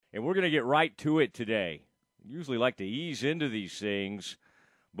and we're going to get right to it today. Usually like to ease into these things,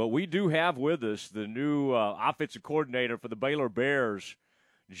 but we do have with us the new offensive coordinator for the Baylor Bears,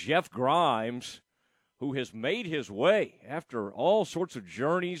 Jeff Grimes, who has made his way after all sorts of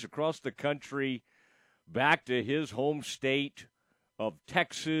journeys across the country back to his home state of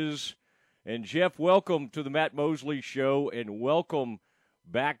Texas. And, Jeff, welcome to the Matt Mosley Show, and welcome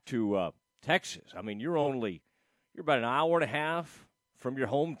back to Texas. I mean, you're about an hour and a half from your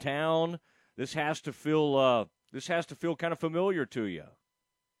hometown. This has to feel kind of familiar to you.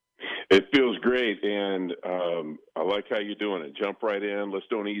 It feels great, and I like how you're doing it. Jump right in. Let's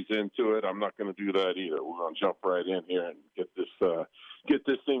don't ease into it. I'm not going to do that either. We're going to jump right in here and get this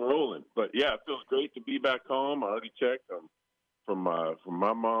thing rolling. But yeah, it feels great to be back home. I already checked. From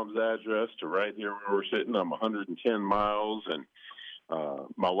my mom's address to right here where we're sitting, I'm 110 miles, and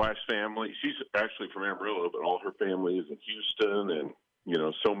my wife's family, she's actually from Amarillo, but all her family is in Houston, and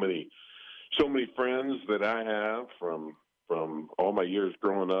so many friends that I have from all my years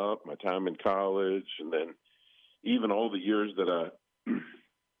growing up, my time in college, and then even all the years that I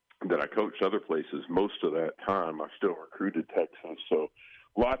coached other places. Most of that time, I still recruited Texas, so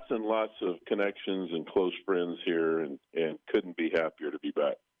lots and lots of connections and close friends here, and couldn't be happier to be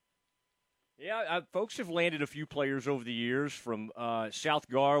back. Yeah, folks have landed a few players over the years from South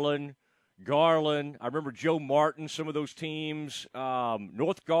Garland. I remember Joe Martin, some of those teams,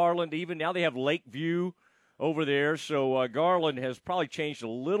 North Garland even. Now they have Lakeview over there. So Garland has probably changed a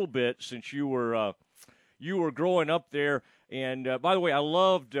little bit since you were growing up there. And, by the way, I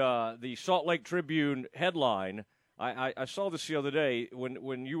loved the Salt Lake Tribune headline. I saw this the other day.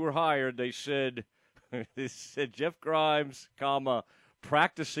 When you were hired, they said Jeff Grimes,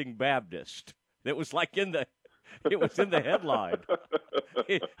 practicing Baptist. It was like in the headline.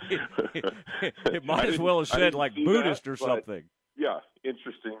 It might as well have said like Buddhist or something. Yeah,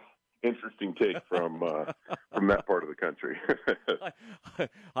 interesting take from that part of the country.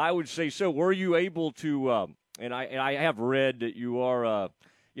 I would say so. Were you able to? And I have read that you are.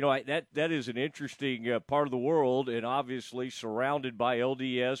 That is an interesting part of the world, and obviously surrounded by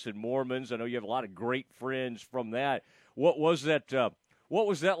LDS and Mormons. I know you have a lot of great friends from that. What was that? What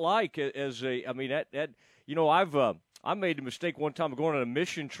was that like? I made a mistake one time of going on a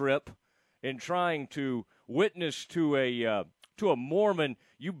mission trip and trying to witness to a Mormon.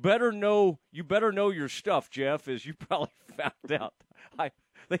 You better know your stuff, Jeff, as you probably found out.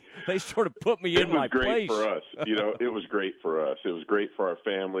 They sort of put me in my place. It was great for us. It was great for us. It was great for our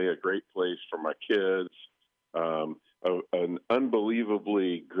family, a great place for my kids, an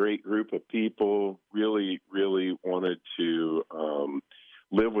unbelievably great group of people, really, really wanted to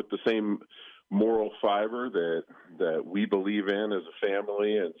live with the same moral fiber that we believe in as a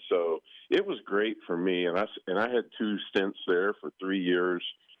family. And so it was great for me. And I had 2 stints there for 3 years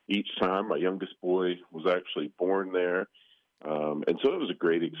each time. My youngest boy was actually born there. And so it was a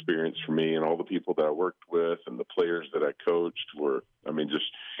great experience for me, and all the people that I worked with and the players that I coached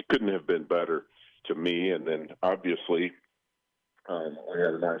just couldn't have been better to me. And then obviously we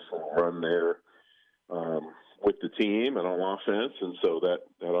had a nice little run there with the team and on offense, and so that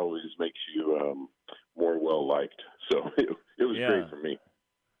always makes you more well-liked. So it was great for me.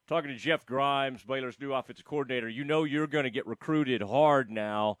 Talking to Jeff Grimes, Baylor's new offensive coordinator, you're going to get recruited hard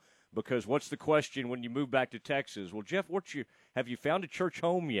now. Because what's the question when you move back to Texas? Well, Jeff, have you found a church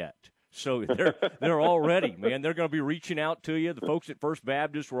home yet? So they're all ready, man. They're going to be reaching out to you. The folks at First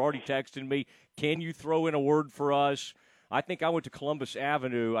Baptist were already texting me. Can you throw in a word for us? I think I went to Columbus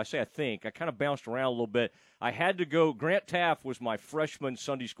Avenue. I kind of bounced around a little bit. I had to go. Grant Taft was my freshman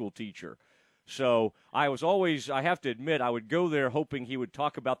Sunday school teacher. So I have to admit, I would go there hoping he would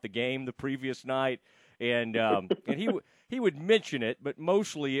talk about the game the previous night. And he would mention it, but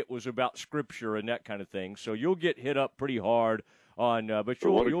mostly it was about Scripture and that kind of thing. So you'll get hit up pretty hard on, but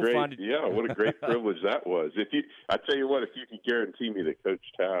you'll find it. Yeah, what a great privilege that was. I tell you what, if you could guarantee me that Coach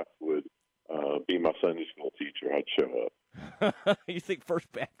Taft would be my Sunday school teacher, I'd show up. You think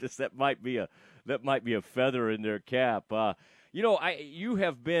First Baptist that might be a feather in their cap? You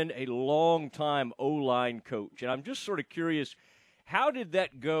have been a long time O-line coach, and I'm just sort of curious. How did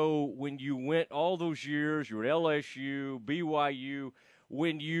that go when you went all those years? You were at LSU, BYU,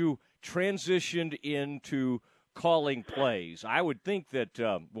 when you transitioned into calling plays. I would think that,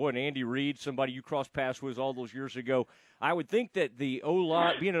 and Andy Reid, somebody you crossed paths with all those years ago, I would think that the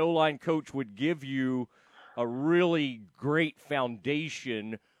O-line, being an O-line coach would give you a really great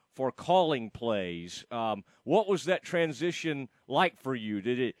foundation for calling plays. What was that transition like for you?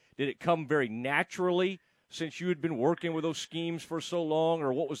 Did it come very naturally since you had been working with those schemes for so long,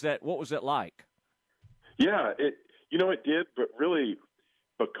 or what was that like? Yeah, it did, but really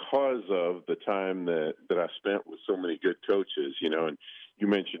because of the time that I spent with so many good coaches, and you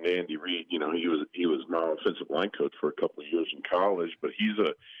mentioned Andy Reid. He was my offensive line coach for a couple of years in college, but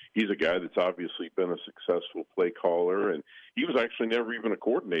he's a guy that's obviously been a successful play caller, and he was actually never even a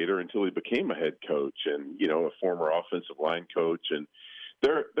coordinator until he became a head coach and a former offensive line coach. And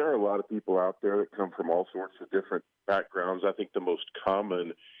there are a lot of people out there that come from all sorts of different backgrounds. I think the most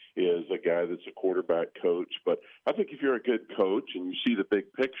common is a guy that's a quarterback coach. But I think if you're a good coach and you see the big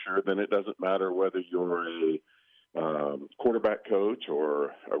picture, then it doesn't matter whether you're a quarterback coach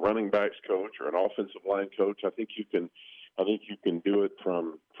or a running backs coach or an offensive line coach. I think you can do it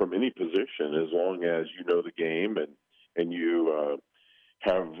from any position as long as you know the game and you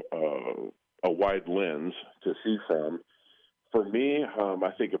have a wide lens to see from. For me,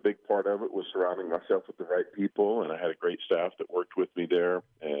 I think a big part of it was surrounding myself with the right people, and I had a great staff that worked with me there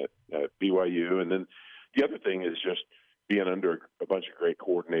at BYU. And then the other thing is just being under a bunch of great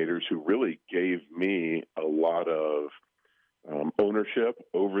coordinators who really gave me a lot of ownership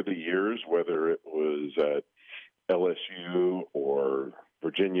over the years, whether it was at LSU or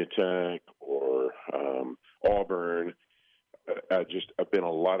Virginia Tech or Auburn. I've been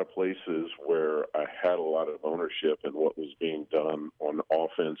a lot of places where I had a lot of ownership in what was being done on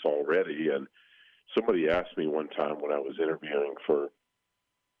offense already. And somebody asked me one time when I was interviewing for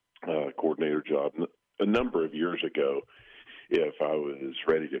a coordinator job a number of years ago if I was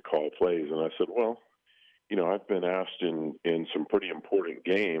ready to call plays. And I said, well, I've been asked in some pretty important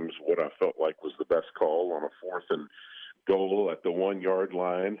games what I felt like was the best call on a 4th and goal at the 1-yard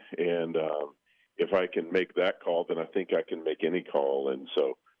line. And if I can make that call, then I think I can make any call. And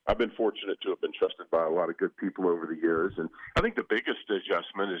so I've been fortunate to have been trusted by a lot of good people over the years. And I think the biggest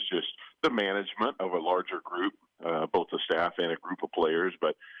adjustment is just the management of a larger group, both the staff and a group of players,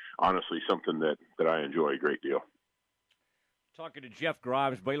 but honestly something that I enjoy a great deal. Talking to Jeff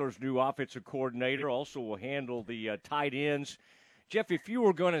Grimes, Baylor's new offensive coordinator, also will handle the tight ends. Jeff, if you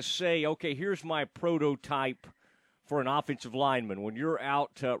were going to say, okay, here's my prototype for an offensive lineman, when you're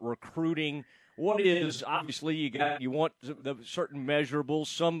out recruiting, what is, obviously, you want the certain measurables.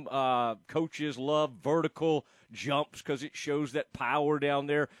 Some coaches love vertical jumps because it shows that power down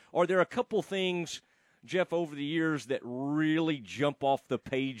there. Are there a couple things, Jeff, over the years that really jump off the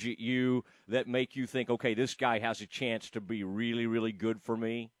page at you that make you think, okay, this guy has a chance to be really, really good for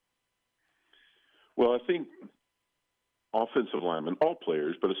me? Well, I think offensive linemen, all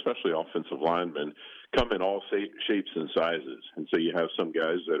players, but especially offensive linemen, come in all shapes and sizes. And so you have some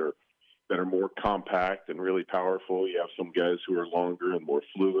guys that are more compact and really powerful. You have some guys who are longer and more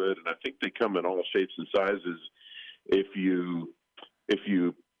fluid. And I think they come in all shapes and sizes. If you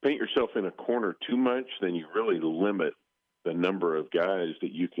paint yourself in a corner too much, then you really limit the number of guys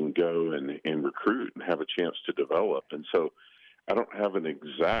that you can go and recruit and have a chance to develop. And so I don't have an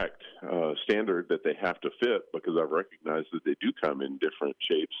exact standard that they have to fit because I recognize that they do come in different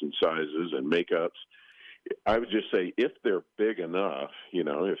shapes and sizes and makeups. I would just say if they're big enough,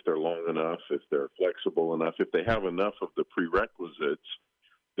 if they're long enough, if they're flexible enough, if they have enough of the prerequisites,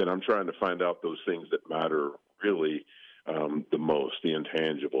 then I'm trying to find out those things that matter really the most, the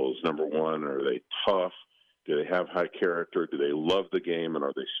intangibles. Number one, are they tough? Do they have high character? Do they love the game? And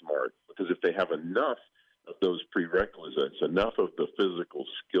are they smart? Because if they have enough of those prerequisites, enough of the physical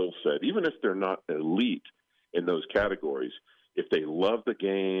skill set, even if they're not elite in those categories, if they love the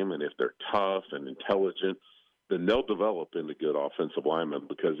game and if they're tough and intelligent, then they'll develop into good offensive linemen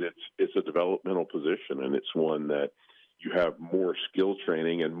because it's a developmental position and it's one that you have more skill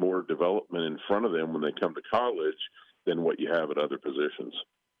training and more development in front of them when they come to college than what you have at other positions.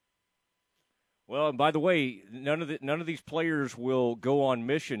 Well, and by the way, none of these players will go on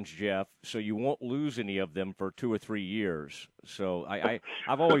missions, Jeff, so you won't lose any of them for 2 or 3 years. So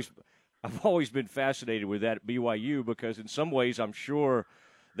I've always been fascinated with that at BYU because in some ways I'm sure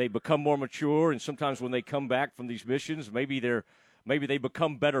they become more mature, and sometimes when they come back from these missions, maybe they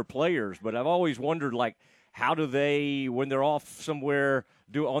become better players. But I've always wondered, like, how do they, when they're off somewhere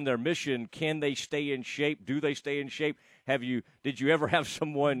on their mission, can they stay in shape? Do they stay in shape? Did you ever have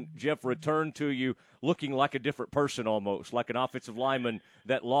someone, Jeff, return to you looking like a different person almost, like an offensive lineman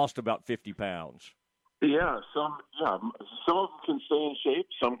that lost about 50 pounds? Yeah, some of them can stay in shape,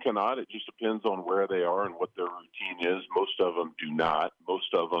 some cannot. It just depends on where they are and what their routine is. Most of them do not.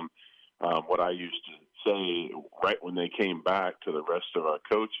 Most of them, what I used to say right when they came back to the rest of our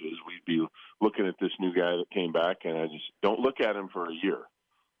coaches, we'd be looking at this new guy that came back, and I just don't look at him for a year.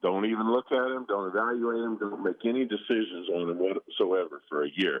 Don't even look at him. Don't evaluate him. Don't make any decisions on him whatsoever for a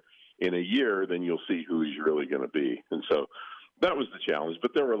year. In a year, then you'll see who he's really going to be. And so that was the challenge,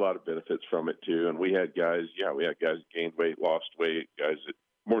 but there were a lot of benefits from it too. And we had guys that gained weight, lost weight, guys that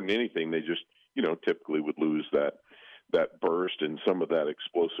more than anything, they just, typically would lose that burst and some of that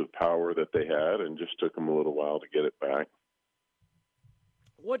explosive power that they had, and just took them a little while to get it back.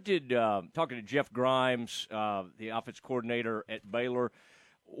 What did talking to Jeff Grimes, the offense coordinator at Baylor,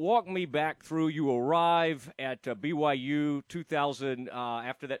 walk me back through? You arrive at BYU 2000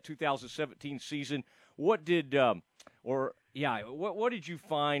 after that 2017 season. What did what did you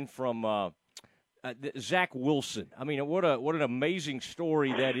find from Zach Wilson? I mean, what an amazing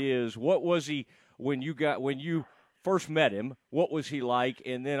story that is. What was he when you first met him? What was he like?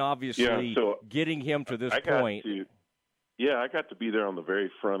 And then obviously getting him to this point. I got to be there on the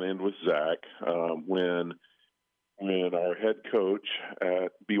very front end with Zach when our head coach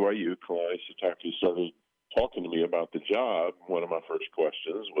at BYU, Kalani Sitake, started talking to me about the job. One of my first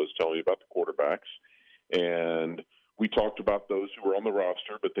questions was, tell me about the quarterbacks. And we talked about those who were on the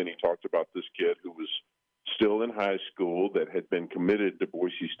roster, but then he talked about this kid who was still in high school that had been committed to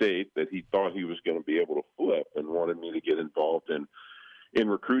Boise State, that he thought he was going to be able to flip, and wanted me to get involved in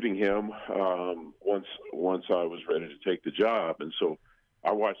recruiting him once I was ready to take the job. And so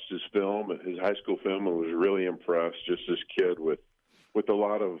I watched his film, his high school film, and was really impressed. Just this kid with a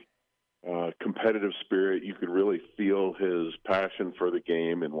lot of competitive spirit. You could really feel his passion for the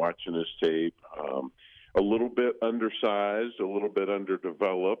game and watching his tape. A little bit undersized, a little bit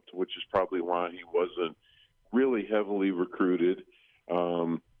underdeveloped, which is probably why he wasn't really heavily recruited.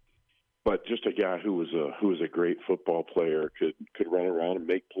 But just a guy who was a great football player, could run around and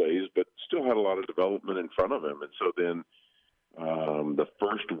make plays, but still had a lot of development in front of him. And so then the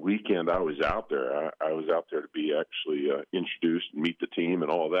first weekend I was out there, I was out there to be actually introduced and meet the team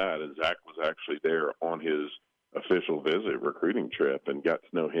and all that. And Zach was actually there on his official visit recruiting trip, and got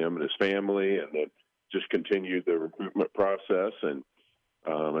to know him and his family, and then just continued the recruitment process. And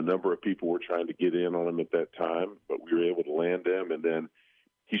a number of people were trying to get in on him at that time, but we were able to land him. And then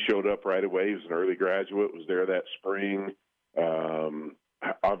he showed up right away. He was an early graduate, was there that spring.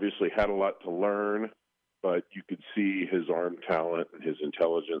 Obviously had a lot to learn, but you could see his arm talent and his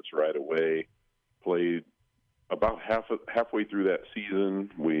intelligence right away. Played about halfway through that season.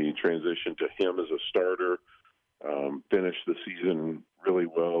 We transitioned to him as a starter, finished the season really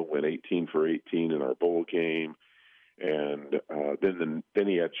well, went 18 for 18 in our bowl game. And then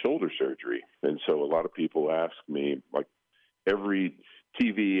he had shoulder surgery. And so a lot of people ask me, like every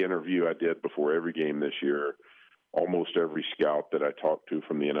TV interview I did before every game this year, almost every scout that I talked to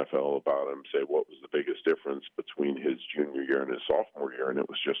from the NFL about him say, what was the biggest difference between his junior year and his sophomore year? And it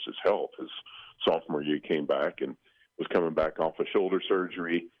was just his health. His sophomore year, he came back and was coming back off of shoulder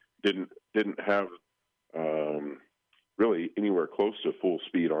surgery, didn't have really anywhere close to full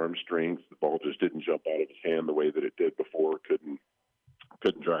speed arm strength. The ball just didn't jump out of his hand the way that it did before.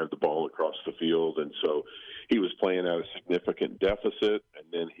 Couldn't drive the ball across the field. And so he was playing at a significant deficit, and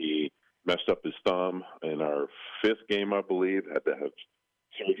then he messed up his thumb in our fifth game, I believe, had to have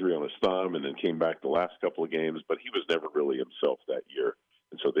surgery on his thumb, and then came back the last couple of games, but he was never really himself that year.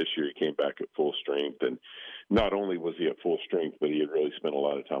 And so this year he came back at full strength, and not only was he at full strength, but he had really spent a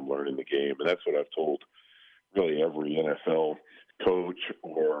lot of time learning the game. And that's what I've told really every NFL coach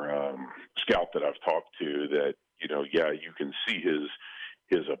or scout that I've talked to, that, you can see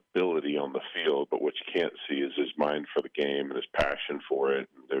his ability on the field, but what you can't see is his mind for the game and his passion for it.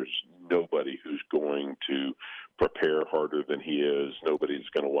 There's nobody who's going to prepare harder than he is. Nobody's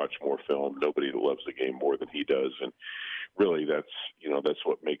going to watch more film. Nobody that loves the game more than he does. And really that's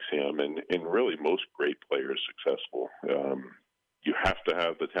what makes him and really most great players successful. You have to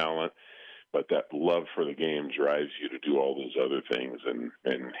have the talent, but that love for the game drives you to do all those other things.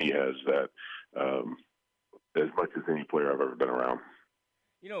 And he has that as much as any player I've ever been around.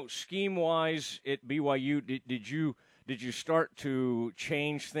 Scheme-wise at BYU, did you start to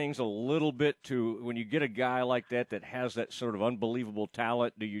change things a little bit to when you get a guy like that has that sort of unbelievable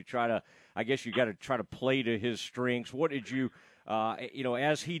talent? Do you try to? I guess you got to try to play to his strengths. What did you,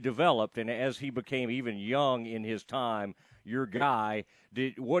 as he developed and as he became even young in his time, your guy,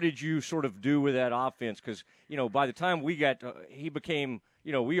 what did you sort of do with that offense? Because by the time he became,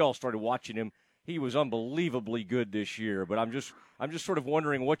 we all started watching him. He was unbelievably good this year, but I'm just sort of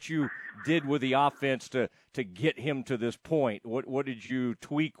wondering what you did with the offense to get him to this point. What did you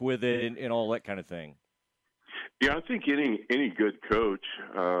tweak with it and all that kind of thing? Yeah, I think any good coach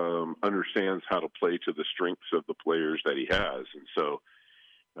understands how to play to the strengths of the players that he has, and so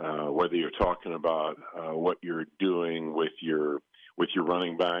whether you're talking about what you're doing with your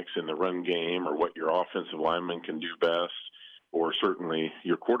running backs in the run game, or what your offensive linemen can do best, or certainly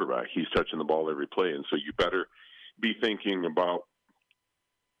your quarterback, he's touching the ball every play. And so you better be thinking about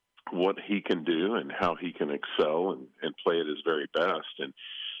what he can do and how he can excel and play at his very best. And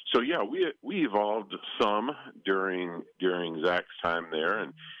so, yeah, we evolved some during Zach's time there,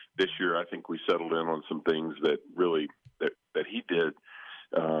 and this year I think we settled in on some things that really that he did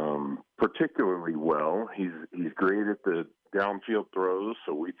particularly well. He's great at the downfield throws,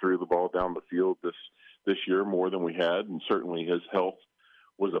 so we threw the ball down the field this year more than we had, and certainly his health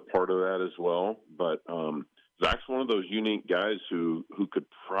was a part of that as well. But Zach's one of those unique guys who could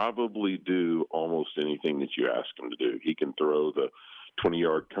probably do almost anything that you ask him to do. He can throw the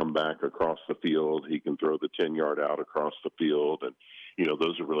 20-yard comeback across the field. He can throw the 10-yard out across the field, and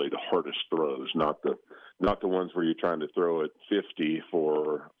those are really the hardest throws, not the ones where you're trying to throw it 50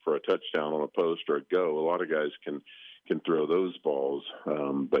 for a touchdown on a post or a go. A lot of guys can throw those balls,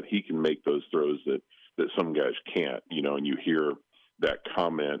 but he can make those throws that some guys can't. And you hear that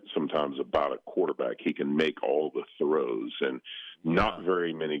comment sometimes about a quarterback. He can make all the throws, and not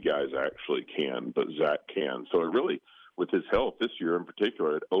very many guys actually can, but Zach can. So it really, with his health this year in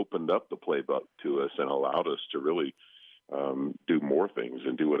particular, it opened up the playbook to us and allowed us to really do more things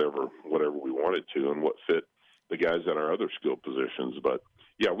and do whatever we wanted to and what fit the guys at our other skill positions. But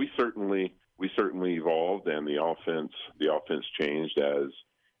yeah, we certainly evolved, and the offense changed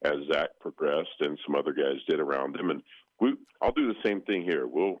as Zach progressed and some other guys did around him. And I'll do the same thing here.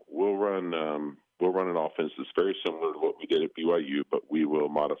 We'll run an offense that's very similar to what we did at BYU, but we will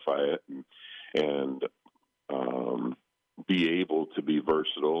modify it and be able to be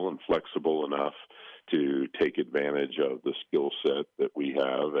versatile and flexible enough to take advantage of the skill set that we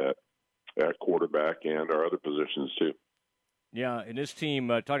have at quarterback and our other positions too. Yeah, and this team,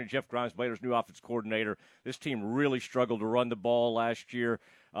 talking to Jeff Grimes, Baylor's new offense coordinator, this team really struggled to run the ball last year.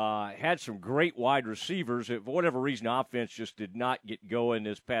 Had some great wide receivers. For whatever reason, offense just did not get going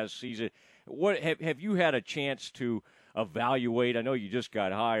this past season. What have you had a chance to evaluate? I know you just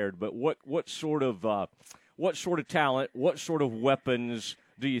got hired, but what sort of talent, what sort of weapons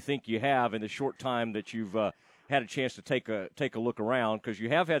do you think you have in the short time that you've had a chance to take a look around? Because you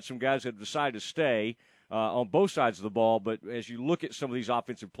have had some guys that have decided to stay on both sides of the ball, but as you look at some of these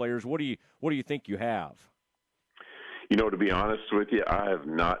offensive players, what do you think you have? To be honest with you, I have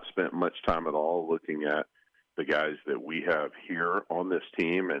not spent much time at all looking at the guys that we have here on this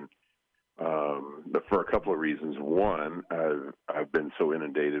team, and but for a couple of reasons. One, I've been so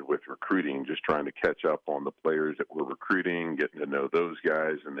inundated with recruiting, just trying to catch up on the players that we're recruiting, getting to know those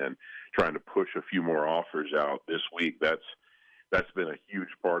guys, and then trying to push a few more offers out this week. That's been a huge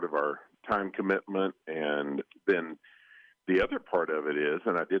part of our time commitment. And then the other part of it is,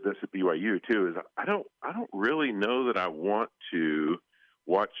 and I did this at BYU too, is I don't really know that I want to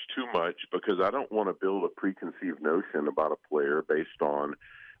watch too much, because I don't want to build a preconceived notion about a player based on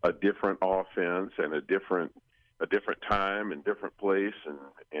a different offense and a different time and different place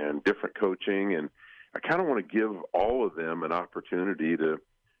and different coaching. And I kind of want to give all of them an opportunity to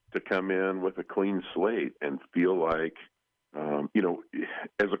come in with a clean slate and feel like,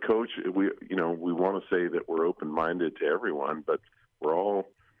 as a coach, we want to say that we're open-minded to everyone, but we're all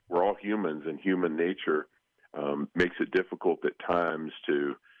humans, and human nature makes it difficult at times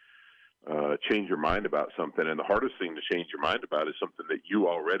to change your mind about something. And the hardest thing to change your mind about is something that you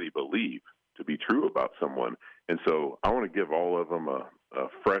already believe to be true about someone. And so I want to give all of them a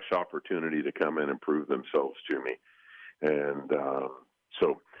fresh opportunity to come in and prove themselves to me. And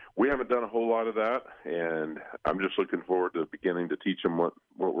so we haven't done a whole lot of that, and I'm just looking forward to beginning to teach them what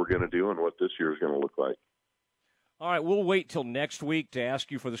we're going to do and what this year is going to look like. All right, we'll wait till next week to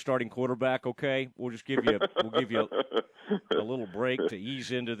ask you for the starting quarterback. Okay, we'll just give you a little break to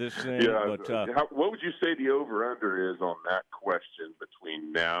ease into this thing. Yeah. But what would you say the over/under is on that question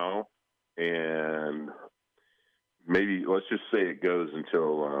between now and maybe, let's just say it goes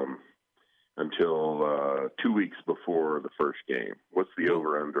until 2 weeks before the first game? What's the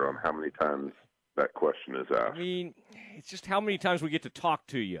over/under on how many times that question is asked? I mean, it's just how many times we get to talk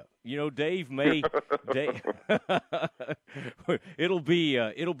to you. Dave, it'll be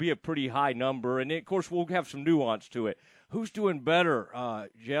a pretty high number, and of course we'll have some nuance to it. Who's doing better,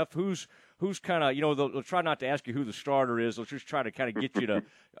 Jeff? Who's kind of, they'll try not to ask you who the starter is. They'll just try to kind of get you to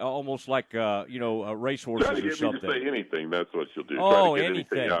almost like racehorses or something. Try to get me to say anything. That's what you'll do. Oh, try to get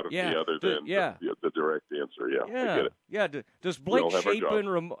anything out of me other than the direct answer. Yeah, I get it. Yeah. Does Blake Shapen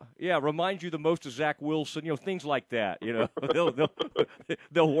remind you the most of Zach Wilson? Things like that.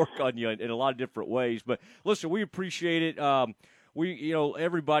 They'll work on you in a lot of different ways. But listen, we appreciate it.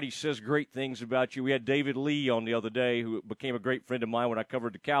 Everybody says great things about you. We had David Lee on the other day, who became a great friend of mine when I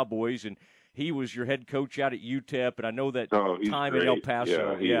covered the Cowboys, and he was your head coach out at UTEP, and I know that time great. in El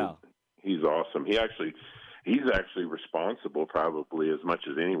Paso. He's awesome. He actually he's actually responsible probably as much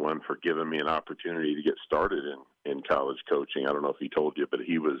as anyone for giving me an opportunity to get started in college coaching. I don't know if he told you, but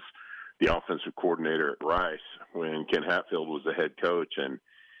he was the offensive coordinator at Rice when Ken Hatfield was the head coach, and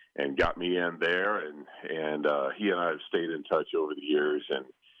got me in there, and he and I have stayed in touch over the years, and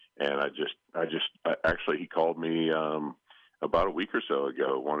actually he called me about a week or so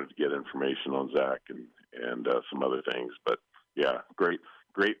ago, wanted to get information on Zach and some other things. But yeah, great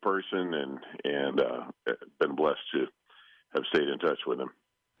person, and been blessed to have stayed in touch with him.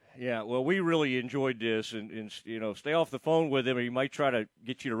 Yeah, well, we really enjoyed this, and stay off the phone with him, or he might try to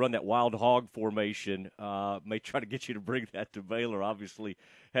get you to run that wild hog formation. May try to get you to bring that to Baylor. Obviously,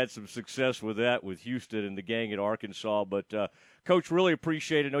 had some success with that with Houston and the gang at Arkansas. But Coach, really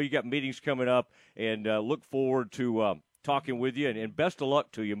appreciate it. I know you got meetings coming up, and look forward to talking with you. And best of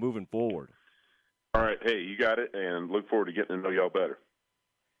luck to you moving forward. All right, hey, you got it, and look forward to getting to know y'all better.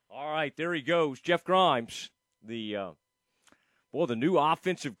 All right, there he goes, Jeff Grimes, the new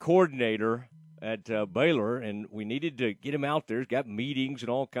offensive coordinator at Baylor, and we needed to get him out there. He's got meetings and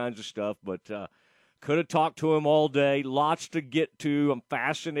all kinds of stuff, but could have talked to him all day. Lots to get to. I'm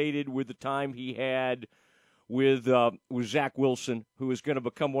fascinated with the time he had with Zach Wilson, who is going to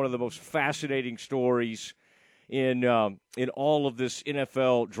become one of the most fascinating stories in all of this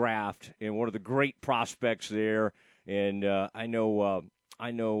NFL draft, and one of the great prospects there. And I know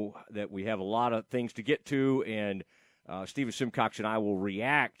that we have a lot of things to get to, and Stephen Simcox and I will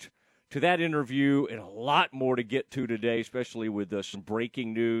react to that interview and a lot more to get to today, especially with some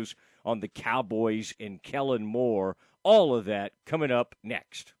breaking news on the Cowboys and Kellen Moore. All of that coming up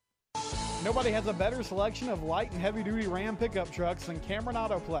next. Nobody has a better selection of light and heavy-duty Ram pickup trucks than Cameron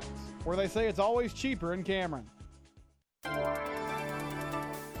Autoplex, where they say it's always cheaper in Cameron.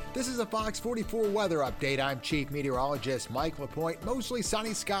 This is a Fox 44 weather update. I'm Chief Meteorologist Mike LaPointe. Mostly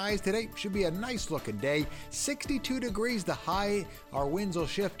sunny skies today. Should be a nice-looking day. 62 degrees the high. Our winds will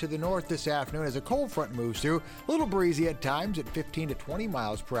shift to the north this afternoon as a cold front moves through. A little breezy at times at 15 to 20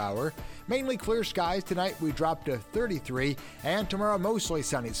 miles per hour. Mainly clear skies tonight. We drop to 33. And tomorrow, mostly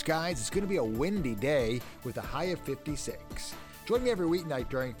sunny skies. It's going to be a windy day with a high of 56. Join me every weeknight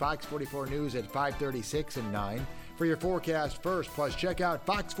during Fox 44 News at 5:36 and 9. For your forecast first, plus check out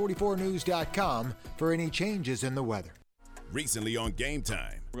fox44news.com for any changes in the weather. Recently on Game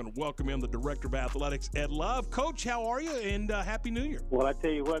Time. We're going to welcome in the Director of Athletics, Ed Love. Coach, how are you? And Happy New Year. Well, I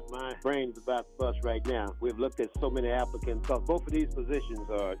tell you what, my brain's about to bust right now. We've looked at so many applicants. Because both of these positions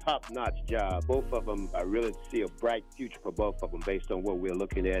are top-notch jobs. Both of them, I really see a bright future for both of them based on what we're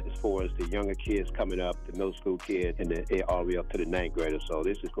looking at as far as the younger kids coming up, the middle school kids, and all the way up to the ninth graders. So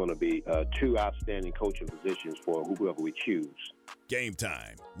this is going to be two outstanding coaching positions for whoever we choose. Game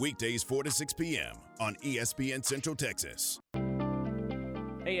Time, weekdays 4 to 6 p.m. on ESPN Central Texas.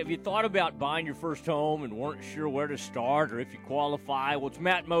 Hey, have you thought about buying your first home and weren't sure where to start or if you qualify? Well, it's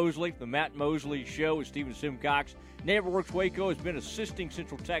Matt Mosley, the Matt Mosley Show with Stephen Simcox. NeighborWorks Waco has been assisting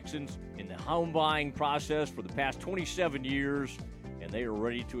Central Texans in the home buying process for the past 27 years, and they are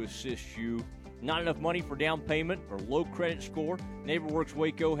ready to assist you. Not enough money for down payment or low credit score? NeighborWorks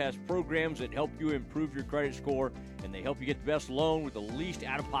Waco has programs that help you improve your credit score, and they help you get the best loan with the least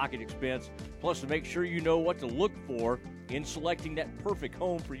out-of-pocket expense. Plus, to make sure you know what to look for in selecting that perfect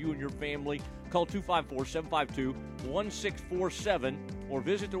home for you and your family, call 254-752-1647 or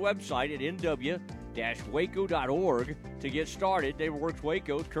visit their website at nw-waco.org to get started. NeighborWorks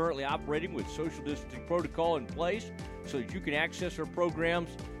Waco is currently operating with social distancing protocol in place so that you can access their programs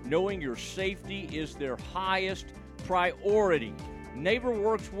knowing your safety is their highest priority.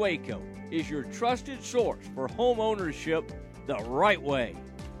 NeighborWorks Waco is your trusted source for home ownership the right way.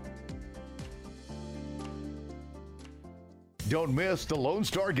 Don't miss the Lone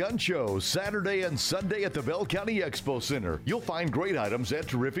Star Gun Show, Saturday and Sunday at the Bell County Expo Center. You'll find great items at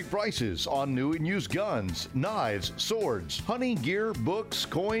terrific prices on new and used guns, knives, swords, hunting gear, books,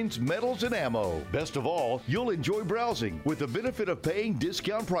 coins, medals, and ammo. Best of all, you'll enjoy browsing with the benefit of paying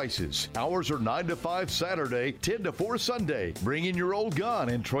discount prices. Hours are 9 to 5 Saturday, 10 to 4 Sunday. Bring in your old gun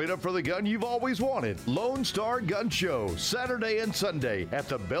and trade up for the gun you've always wanted. Lone Star Gun Show, Saturday and Sunday at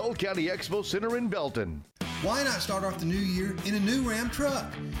the Bell County Expo Center in Belton. Why not start off the new year in a new Ram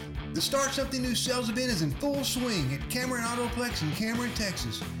truck? The Start Something New sales event is in full swing at Cameron Autoplex in Cameron,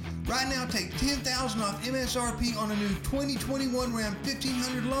 Texas. Right now, take $10,000 off MSRP on a new 2021 Ram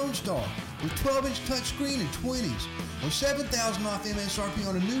 1500 Lone Star with 12-inch touchscreen and 20s, or $7,000 off MSRP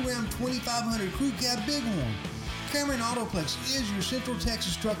on a new Ram 2500 Crew Cab Bighorn. Cameron Autoplex is your Central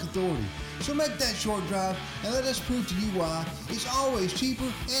Texas truck authority. So make that short drive and let us prove to you why it's always cheaper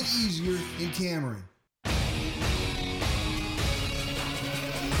and easier in Cameron.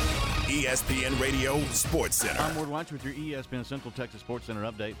 ESPN Radio Sports Center. I'm Ward Lunch with your ESPN Central Texas Sports Center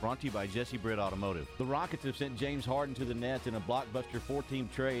update, brought to you by Jesse Britt Automotive. The Rockets have sent James Harden to the Nets in a blockbuster 4-team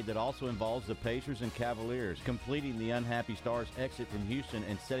trade that also involves the Pacers and Cavaliers, completing the unhappy Stars' exit from Houston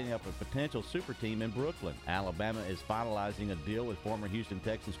and setting up a potential super team in Brooklyn. Alabama is finalizing a deal with former Houston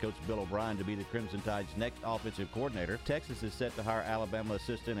Texans coach Bill O'Brien to be the Crimson Tide's next offensive coordinator. Texas is set to hire Alabama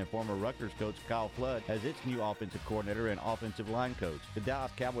assistant and former Rutgers coach Kyle Flood as its new offensive coordinator and offensive line coach. The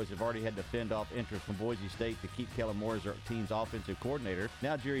Dallas Cowboys have already had to fend off interest from Boise State to keep Kellen Moore as their team's offensive coordinator.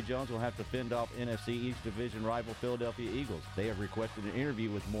 Now Jerry Jones will have to fend off NFC East Division rival Philadelphia Eagles. They have requested an interview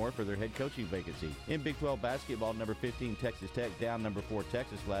with Moore for their head coaching vacancy. In Big 12 basketball, number 15 Texas Tech down number 4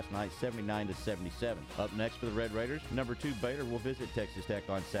 Texas last night, 79-77. Up next for the Red Raiders, number 2 Baylor will visit Texas Tech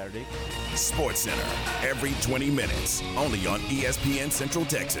on Saturday. Sports Center, every 20 minutes, only on ESPN Central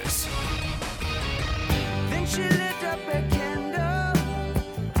Texas. Then she lit up a candle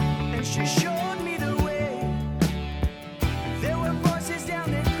and she showed me the way. There were voices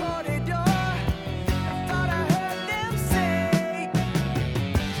down the corridor. I thought I heard them say,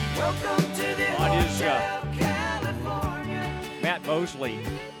 welcome to the Hotel California. Matt Mosley,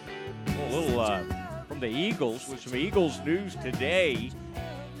 a little from the Eagles with some Eagles news today.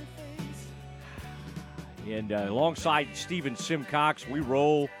 And alongside Stephen Simcox, we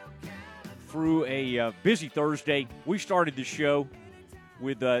roll through a busy Thursday. We started the show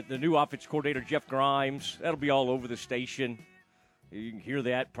with the new offense coordinator, Jeff Grimes. That'll be all over the station. You can hear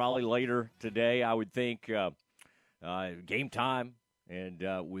that probably later today, I would think. Game time. And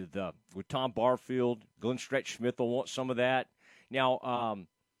with Tom Barfield, Glenn Stretch Smith will want some of that. Now,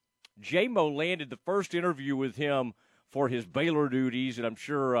 J-Mo landed the first interview with him for his Baylor duties, and I'm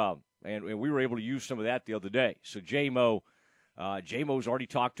sure and we were able to use some of that the other day. So J-Mo's already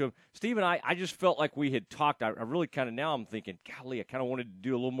talked to him. Stephen, I just felt like we had talked. I really kind of, now I'm thinking, golly, I kind of wanted to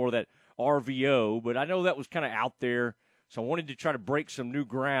do a little more of that RVO, but I know that was kind of out there, so I wanted to try to break some new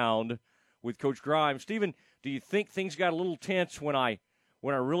ground with Coach Grimes. Stephen, do you think things got a little tense when I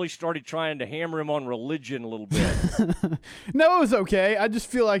really started trying to hammer him on religion a little bit? No, it was okay. I just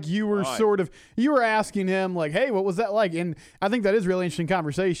feel like you were you were asking him like, hey, what was that like? And I think that is a really interesting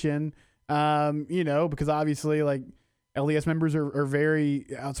conversation, because obviously like LDS members are very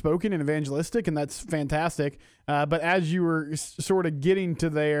outspoken and evangelistic, and that's fantastic. But as you were sort of getting to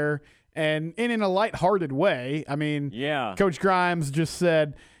there and in a lighthearted way, I mean, yeah, Coach Grimes just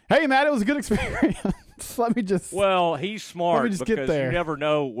said, hey, Matt, it was a good experience. Let me just. Well, he's smart because you never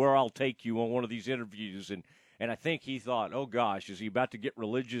know where I'll take you on one of these interviews. And I think he thought, oh, gosh, is he about to get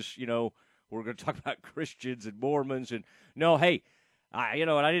religious? We're going to talk about Christians and Mormons. And no, hey, and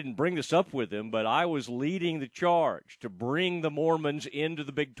I didn't bring this up with him, but I was leading the charge to bring the Mormons into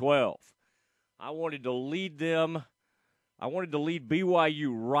the Big 12. I wanted to lead them. I wanted to lead BYU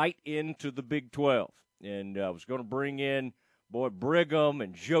right into the Big 12. And I was going to bring in Brigham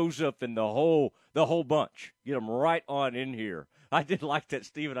and Joseph and the whole bunch. Get them right on in here. I did like that,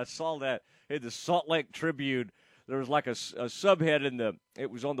 Stephen. I saw that in the Salt Lake Tribune. There was like a subhead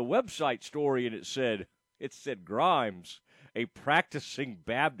it was on the website story, and it said Grimes, a practicing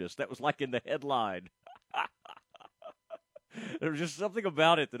Baptist. That was like in the headline. There was just something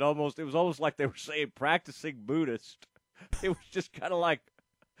about it that it was almost like they were saying practicing Buddhist. It was just kind of like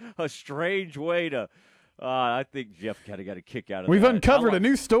a strange way to. I think Jeff kind of got a kick out of that. We've uncovered a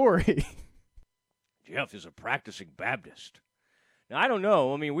new story. Jeff is a practicing Baptist. Now, I don't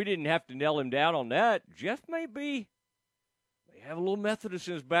know. I mean, we didn't have to nail him down on that. Jeff may have a little Methodist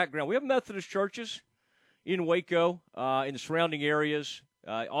in his background. We have Methodist churches in Waco, in the surrounding areas.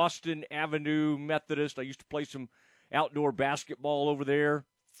 Austin Avenue Methodist. I used to play some outdoor basketball over there.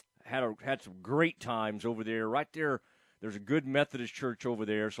 Had some great times over there. Right there, there's a good Methodist church over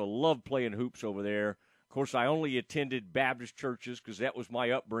there, so I love playing hoops over there. Of course, I only attended Baptist churches because that was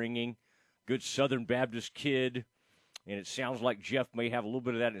my upbringing. Good Southern Baptist kid. And it sounds like Jeff may have a little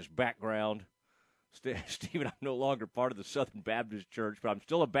bit of that in his background. Stephen, I'm no longer part of the Southern Baptist Church, but I'm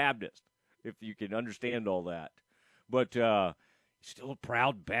still a Baptist, if you can understand all that. But still a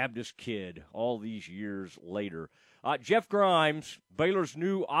proud Baptist kid all these years later. Jeff Grimes, Baylor's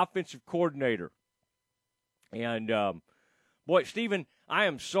new offensive coordinator. And, boy, Stephen, I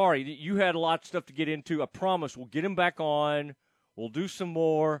am sorry. You had a lot of stuff to get into. I promise we'll get him back on. We'll do some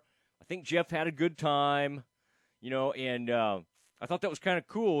more. I think Jeff had a good time, and I thought that was kind of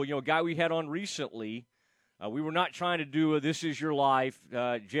cool. A guy we had on recently, we were not trying to do a This Is Your Life.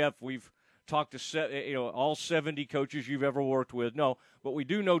 Jeff, we've talked to all 70 coaches you've ever worked with. No, but we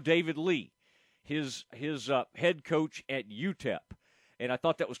do know David Lee, his head coach at UTEP. And I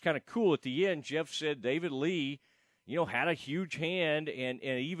thought that was kind of cool. At the end, Jeff said David Lee, had a huge hand and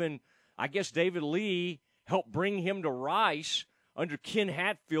even I guess David Lee helped bring him to Rice under Ken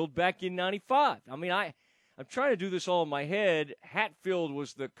Hatfield back in 95. I mean, I'm trying to do this all in my head. Hatfield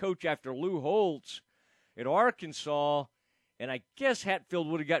was the coach after Lou Holtz at Arkansas, and I guess Hatfield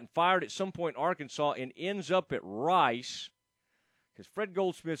would have gotten fired at some point in Arkansas and ends up at Rice because Fred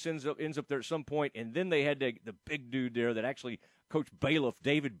Goldsmith ends up there at some point, and then they had the big dude there that actually coached Bailiff.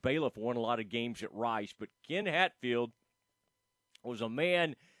 David Bailiff won a lot of games at Rice, but Ken Hatfield was a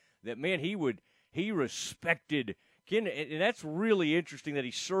man that, he respected Ken, and that's really interesting that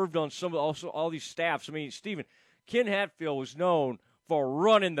he served on all these staffs. I mean, Stephen, Ken Hatfield was known for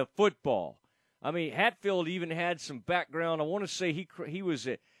running the football. I mean, Hatfield even had some background. I want to say he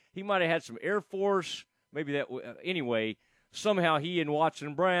might have had some Air Force, maybe that. Anyway, somehow he and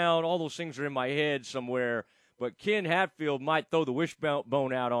Watson Brown, all those things are in my head somewhere. But Ken Hatfield might throw the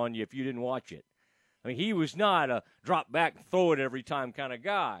wishbone out on you if you didn't watch it. I mean, he was not a drop back and throw it every time kind of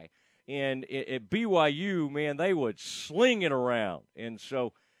guy. And at BYU, man, they would sling it around. And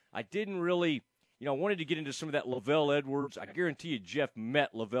so I didn't really, I wanted to get into some of that Lavelle Edwards. I guarantee you Jeff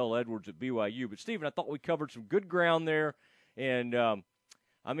met Lavelle Edwards at BYU. But, Stephen, I thought we covered some good ground there. And,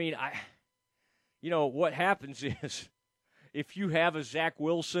 what happens is if you have a Zach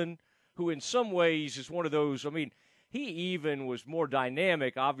Wilson, who in some ways is one of those, he even was more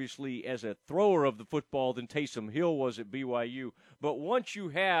dynamic, obviously, as a thrower of the football than Taysom Hill was at BYU. But once you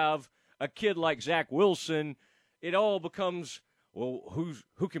have a kid like Zach Wilson, it all becomes, well,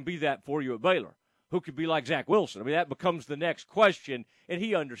 who can be that for you at Baylor? Who could be like Zach Wilson? That becomes the next question, and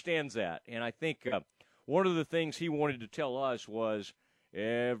he understands that. And I think one of the things he wanted to tell us was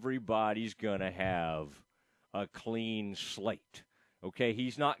everybody's going to have a clean slate. Okay,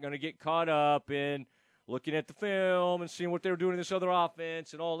 he's not going to get caught up in looking at the film and seeing what they were doing in this other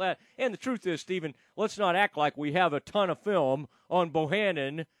offense and all that. And the truth is, Stephen, let's not act like we have a ton of film on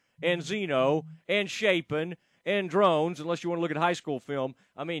Bohannon and Zeno and Shapen and Drones, unless you want to look at high school film.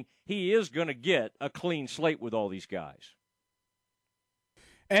 He is going to get a clean slate with all these guys.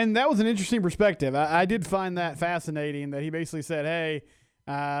 And that was an interesting perspective. I did find that fascinating that he basically said, hey,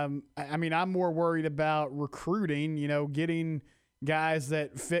 I'm more worried about recruiting, getting guys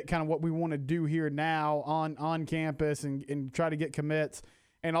that fit kind of what we want to do here now on campus and try to get commits.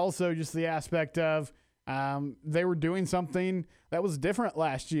 And also just the aspect of they were doing something that was different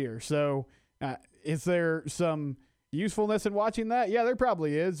last year. So is there some usefulness in watching that? Yeah, there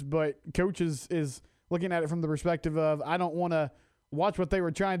probably is. But Coach is looking at it from the perspective of I don't want to watch what they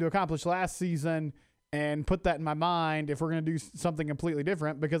were trying to accomplish last season and put that in my mind if we're going to do something completely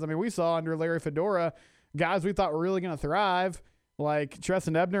different. Because, we saw under Larry Fedora guys we thought were really going to thrive, like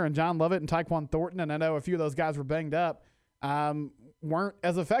Tresson Ebner and John Lovett and Tyquan Thornton, and I know a few of those guys were banged up, weren't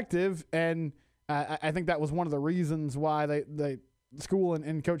as effective. And I think that was one of the reasons why the school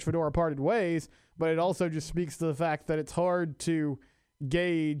and Coach Fedora parted ways. But it also just speaks to the fact that it's hard to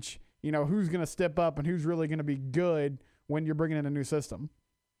gauge, who's going to step up and who's really going to be good when you're bringing in a new system.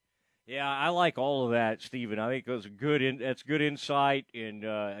 Yeah, I like all of that, Stephen. I think that's good insight. And,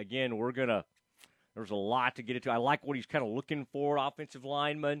 again, there's a lot to get into. I like what he's kind of looking for, offensive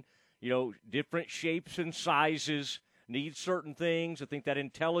linemen, different shapes and sizes, need certain things. I think that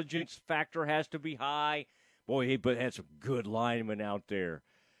intelligence factor has to be high. Boy, he had some good linemen out there.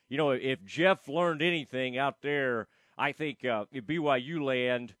 If Jeff learned anything out there, I think in BYU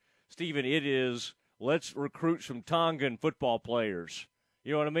land, Stephen, it is let's recruit some Tongan football players.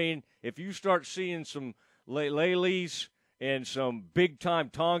 You know what I mean? If you start seeing some Lele's and some big-time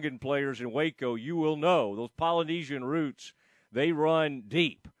Tongan players in Waco, you will know those Polynesian roots, they run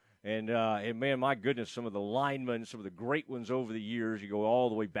deep. And man, my goodness, some of the linemen, some of the great ones over the years, you go all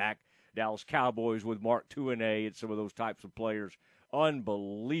the way back, Dallas Cowboys with Mark Tuinei and some of those types of players.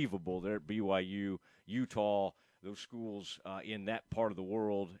 Unbelievable there at BYU, Utah, those schools in that part of the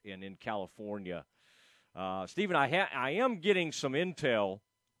world and in California. Stephen, I am getting some intel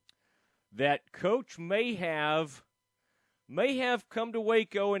that Coach may have come to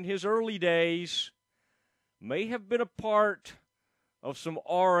Waco in his early days, may have been a part of some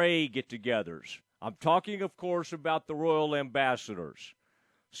RA get-togethers. I'm talking, of course, about the Royal Ambassadors.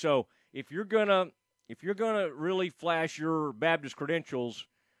 So if you're gonna really flash your Baptist credentials,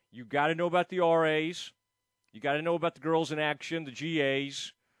 you got to know about the RAs. You got to know about the Girls in Action, the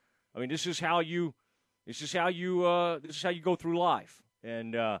GAs. This is how you go through life.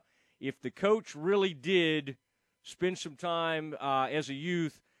 And if the coach really did spend some time as a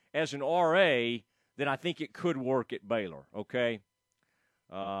youth as an RA, then I think it could work at Baylor. Okay.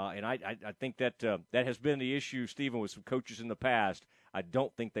 And I think that has been the issue, Stephen, with some coaches in the past. I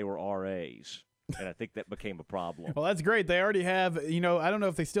don't think they were RAs. and I think that became a problem. Well, that's great. They already have, I don't know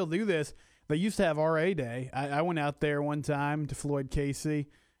if they still do this. They used to have RA Day. I went out there one time to Floyd Casey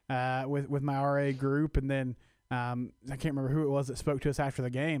with my RA group, and then I can't remember who it was that spoke to us after the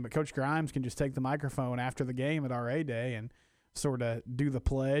game, but Coach Grimes can just take the microphone after the game at RA Day and sort of do the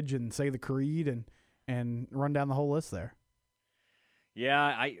pledge and say the creed and run down the whole list there. Yeah,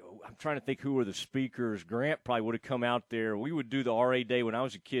 I'm trying to think who were the speakers. Grant probably would have come out there. We would do the RA Day when I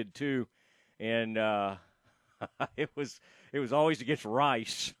was a kid too, and it was always against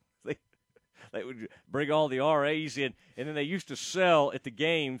Rice. They would bring all the RAs in, and then they used to sell at the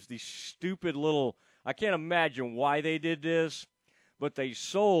games these stupid little – I can't imagine why they did this, but they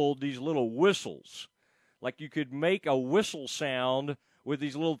sold these little whistles. Like you could make a whistle sound with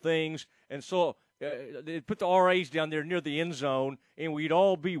these little things, and so they put the RAs down there near the end zone, and we'd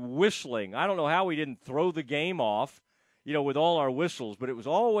all be whistling. I don't know how we didn't throw the game off, with all our whistles, but it was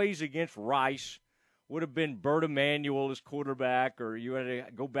always against Rice. Would have been Bert Emanuel as quarterback, or you had to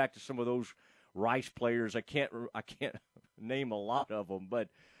go back to some of those – Rice players. I can't name a lot of them, but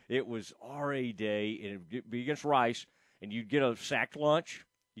it was RA Day, and it'd be against Rice, and you'd get a sacked lunch.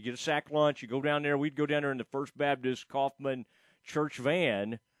 You get a sacked lunch. You go down there. We'd go down there in the First Baptist Kaufman church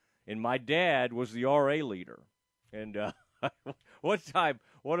van, and my dad was the RA leader. And one time,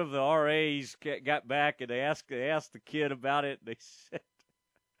 one of the RAs got back, and they asked the kid about it.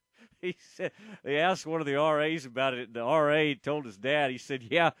 They asked one of the RAs about it. The RA told his dad, he said,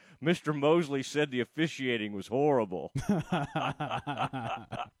 "Yeah, Mr. Mosley said the officiating was horrible."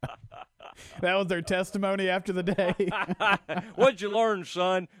 That was their testimony after the day. What'd you learn,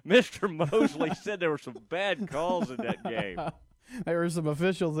 son? Mr. Mosley said there were some bad calls in that game. There were some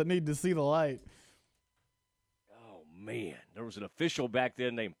officials that need to see the light. Oh, man. There was an official back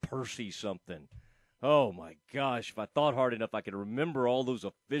then named Percy something. Oh, my gosh. If I thought hard enough, I could remember all those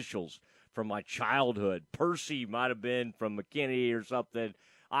officials from my childhood. Percy might have been from McKinney or something.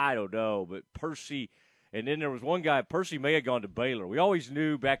 I don't know. But Percy, and then there was one guy, Percy may have gone to Baylor. We always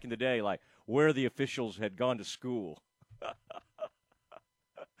knew back in the day, like, where the officials had gone to school.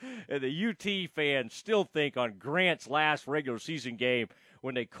 And the UT fans still think on Grant's last regular season game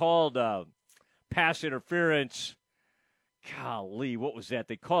when they called pass interference. Golly, what was that?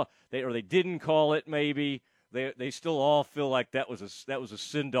 They didn't call it. Maybe they still all feel like that was a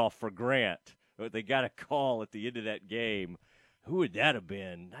send off for Grant. But they got a call at the end of that game. Who would that have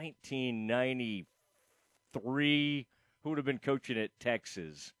been? 1993. Who would have been coaching at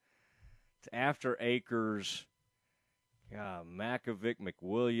Texas? It's after Akers. Makovic,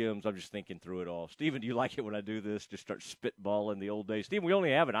 McWilliams. I'm just thinking through it all. Steven, do you like it when I do this? Just start spitballing the old days. Steven, we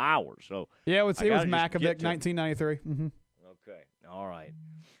only have an hour, so yeah, it was Makovic, 1993. Mm-hmm. Okay, all right.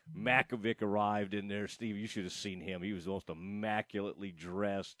 Makovic arrived in there. Steve, you should have seen him. He was the most immaculately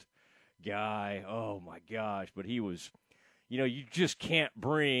dressed guy. Oh my gosh! But he was, you just can't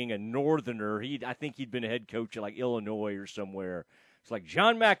bring a Northerner. I think he'd been a head coach at like Illinois or somewhere. It's like,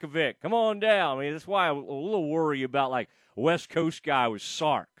 John Makovic, come on down. I mean, that's why I'm a little worried about, like, West Coast guy with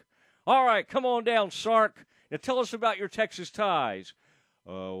Sark. All right, come on down, Sark. Now tell us about your Texas ties.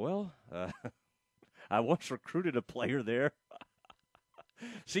 I once recruited a player there.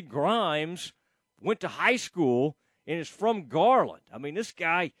 See, Grimes went to high school and is from Garland. I mean, this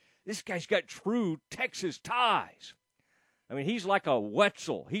guy's got true Texas ties. I mean, he's like a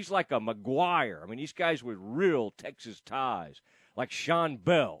Wetzel. He's like a McGuire. I mean, these guys with real Texas ties. Like Sean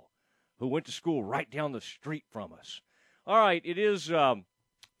Bell, who went to school right down the street from us. All right, it is the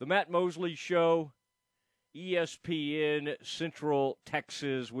Matt Mosley Show, ESPN Central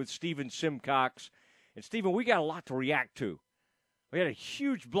Texas with Steven Simcox. And, Steven, we got a lot to react to. We had a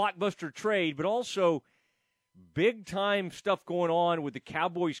huge blockbuster trade, but also big-time stuff going on with the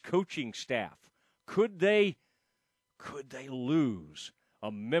Cowboys coaching staff. Could they lose a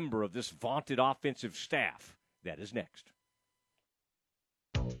member of this vaunted offensive staff? That is next.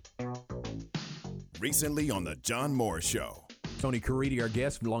 Recently on the John Moore Show. Tony Caridi, our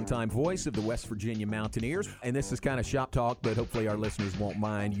guest, longtime voice of the West Virginia Mountaineers. And this is kind of shop talk, but hopefully our listeners won't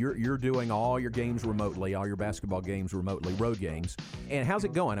mind. You're doing all your games remotely, all your basketball games remotely, road games. And how's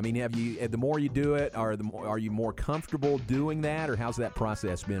it going? I mean, the more you do it, are you more comfortable doing that, or how's that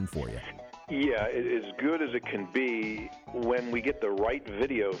process been for you? Yeah, as good as it can be when we get the right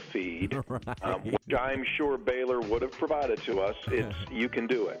video feed, right. Which I'm sure Baylor would have provided to us. You can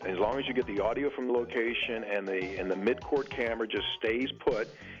do it as long as you get the audio from the location and the mid-court camera just stays put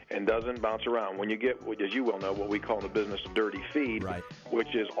and doesn't bounce around. When you get, as you well know, what we call in the business a dirty feed, right,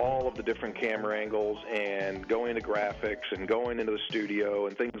 which is all of the different camera angles and going into graphics and going into the studio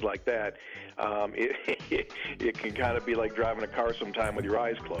and things like that, it can kind of be like driving a car sometime with your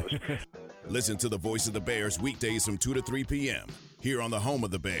eyes closed. Listen to the Voice of the Bears weekdays from 2 to 3 p.m. here on the home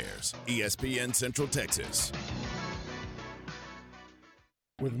of the Bears, ESPN Central Texas.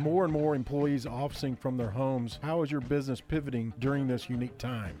 With more and more employees officing from their homes, how is your business pivoting during this unique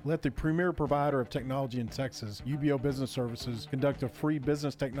time? Let the premier provider of technology in Texas, UBO Business Services, conduct a free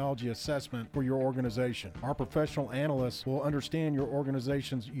business technology assessment for your organization. Our professional analysts will understand your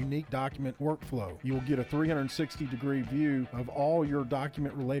organization's unique document workflow. You will get a 360-degree view of all your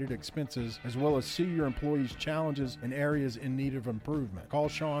document-related expenses, as well as see your employees' challenges and areas in need of improvement. Call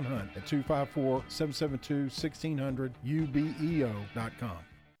Sean Hunt at 254-772-1600, ubeo.com.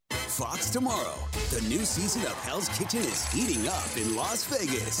 Fox tomorrow. The new season of Hell's Kitchen is heating up in Las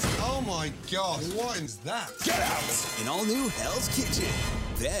Vegas. Oh my God, what is that? Get out! An all-new Hell's Kitchen.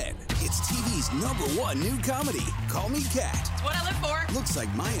 Then, it's TV's #1 new comedy, Call Me Kat. It's what I live for. Looks like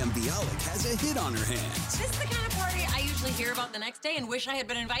Mayim Bialik has a hit on her hands. This is the kind of party I usually hear about the next day and wish I had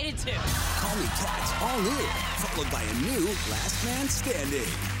been invited to. Call Me Kat's all new, followed by a new Last Man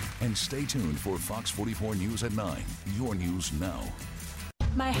Standing. And stay tuned for Fox 44 News at 9. Your news now.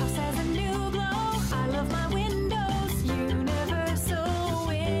 My house has a new glow. I love my windows. Universal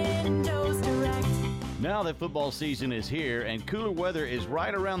Windows Direct. Now that football season is here and cooler weather is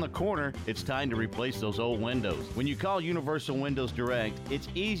right around the corner, it's time to replace those old windows. When you call Universal Windows Direct, it's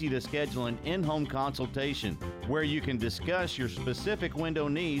easy to schedule an in-home consultation where you can discuss your specific window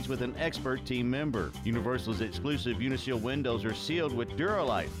needs with an expert team member. Universal's exclusive Unishield windows are sealed with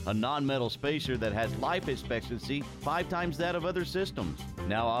Duralife, a non-metal spacer that has life expectancy 5 times that of other systems.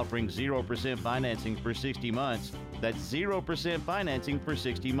 Now offering 0% financing for 60 months. That's 0% financing for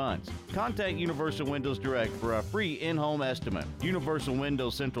 60 months. Contact Universal Windows Direct for a free in-home estimate.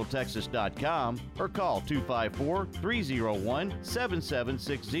 UniversalWindowsCentralTexas.com or call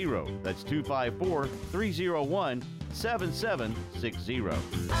 254-301-7760. That's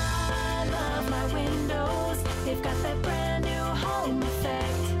 254-301-7760. I love my windows. They've got that brand new home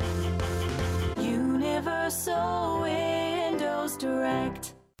effect. Universal Windows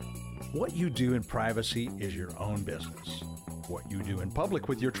Direct. What you do in privacy is your own business. What you do in public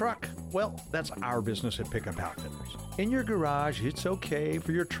with your truck, well, that's our business at Pickup Outfitters. In your garage, it's okay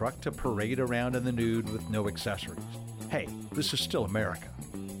for your truck to parade around in the nude with no accessories. Hey, this is still America.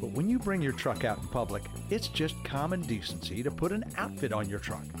 But when you bring your truck out in public, it's just common decency to put an outfit on your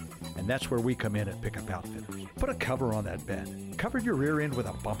truck. And that's where we come in at Pickup Outfitters. Put a cover on that bed. Cover your rear end with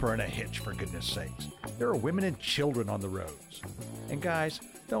a bumper and a hitch, for goodness sakes. There are women and children on the roads. And guys,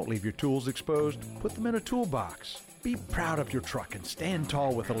 don't leave your tools exposed. Put them in a toolbox. Be proud of your truck and stand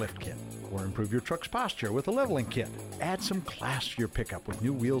tall with a lift kit. Or improve your truck's posture with a leveling kit. Add some class to your pickup with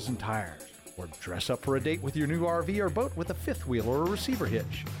new wheels and tires. Or dress up for a date with your new RV or boat with a fifth wheel or a receiver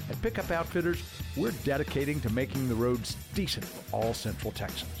hitch. At Pickup Outfitters, we're dedicating to making the roads decent for all Central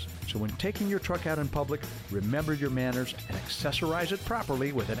Texans. So when taking your truck out in public, remember your manners and accessorize it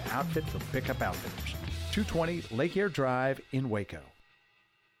properly with an outfit from Pickup Outfitters. 220 Lake Air Drive in Waco.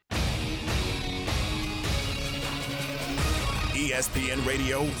 ESPN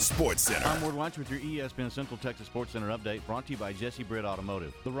Radio Sports Center. I'm Ward Watch with your ESPN Central Texas Sports Center update, brought to you by Jesse Britt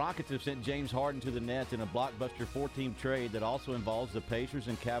Automotive. The Rockets have sent James Harden to the Nets in a blockbuster 4-team trade that also involves the Pacers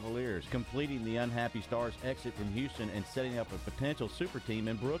and Cavaliers, completing the unhappy Stars' exit from Houston and setting up a potential super team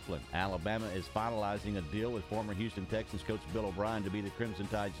in Brooklyn. Alabama is finalizing a deal with former Houston Texans coach Bill O'Brien to be the Crimson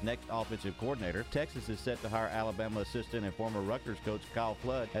Tide's next offensive coordinator. Texas is set to hire Alabama assistant and former Rutgers coach Kyle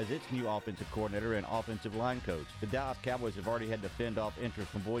Flood as its new offensive coordinator and offensive line coach. The Dallas Cowboys have already had to fend off interest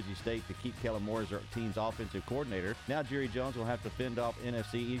from Boise State to keep Kellen Moore as their team's offensive coordinator. Now Jerry Jones will have to fend off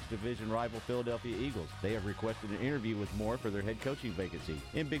NFC East Division rival Philadelphia Eagles. They have requested an interview with Moore for their head coaching vacancy.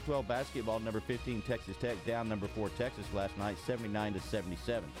 In Big 12 basketball, number 15 Texas Tech down number 4 Texas last night,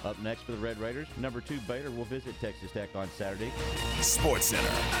 79-77. Up next for the Red Raiders, number 2 Baylor will visit Texas Tech on Saturday. Sports Center,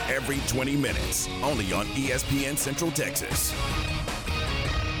 every 20 minutes, only on ESPN Central Texas.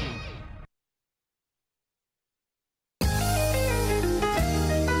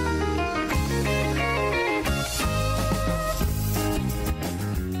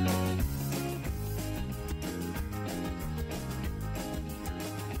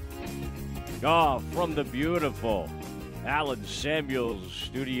 From the beautiful Allen Samuels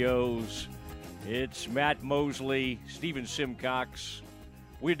Studios, it's Matt Mosley, Stephen Simcox.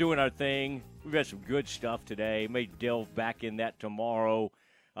 We're doing our thing. We've got some good stuff today. May delve back in that tomorrow.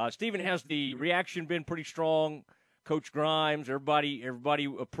 Stephen, has the reaction been pretty strong? Coach Grimes, everybody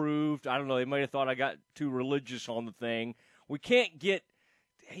approved. I don't know. They might have thought I got too religious on the thing. We can't get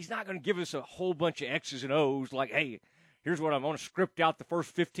 – he's not going to give us a whole bunch of X's and O's like, hey, here's what I'm going to script out the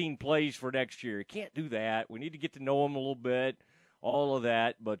first 15 plays for next year. You can't do that. We need to get to know him a little bit. all of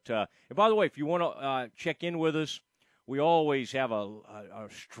that. But and by the way, if you want to check in with us, we always have a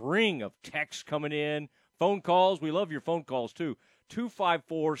string of texts coming in, phone calls. We love your phone calls, too.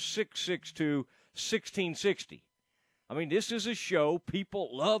 254-662-1660. I mean, this is a show people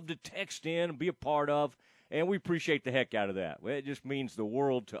love to text in and be a part of, and we appreciate the heck out of that. It just means the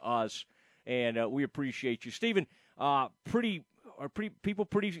world to us, and we appreciate you. Stephen, people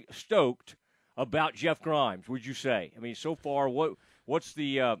pretty stoked about Jeff Grimes, would you say? I mean, so far, what's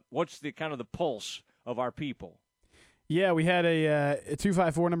the kind of the pulse of our people? Yeah, we had a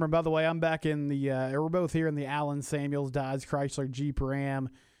 254 number. By the way, I'm back in we're both here in the Allen Samuels Dodge Chrysler Jeep Ram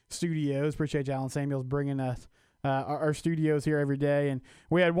studios. Appreciate you, Allen Samuels, bringing us our studios here every day. And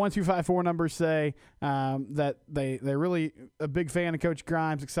we had 1254 number say that they're really a big fan of Coach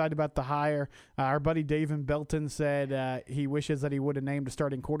Grimes, excited about the hire. Our buddy David Belton said he wishes that he would have named a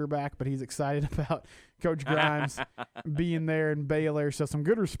starting quarterback, but he's excited about Coach Grimes being there in Baylor. So some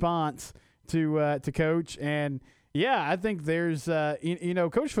good response to Coach. And yeah, I think there's,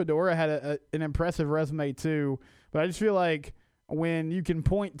 Coach Fedora had an impressive resume too, but I just feel like when you can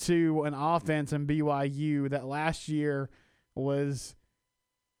point to an offense in BYU that last year was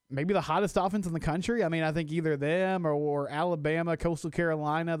maybe the hottest offense in the country. I mean, I think either them or Alabama, Coastal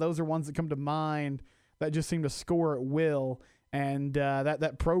Carolina, those are ones that come to mind that just seem to score at will. And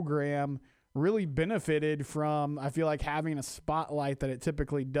that program really benefited from, I feel like, having a spotlight that it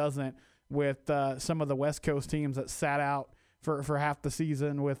typically doesn't, with some of the West Coast teams that sat out for half the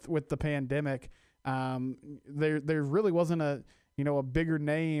season with the pandemic. There really wasn't a bigger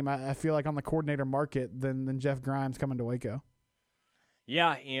name, I feel like, on the coordinator market than Jeff Grimes coming to Waco.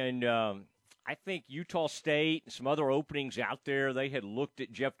 Yeah, and I think Utah State and some other openings out there, they had looked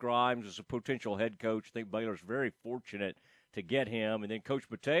at Jeff Grimes as a potential head coach. I think Baylor's very fortunate to get him. And then Coach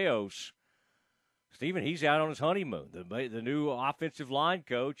Mateos, Stephen, he's out on his honeymoon. The new offensive line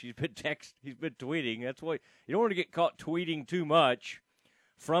coach, he's been tweeting. That's why you don't want to get caught tweeting too much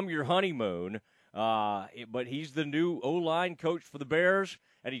from your honeymoon. But he's the new O-line coach for the Bears,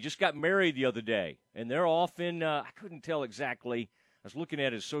 and he just got married the other day. And they're off in I couldn't tell exactly. I was looking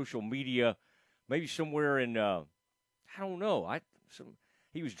at his social media, maybe somewhere in I don't know.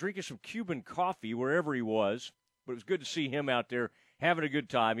 He was drinking some Cuban coffee wherever he was, but it was good to see him out there having a good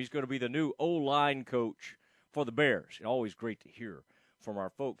time. He's going to be the new O-line coach for the Bears. Always great to hear from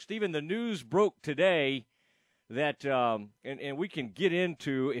our folks. Stephen, the news broke today that, and we can get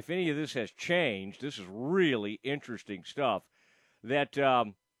into if any of this has changed. This is really interesting stuff, that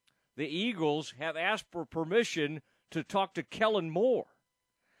the Eagles have asked for permission to talk to Kellen Moore,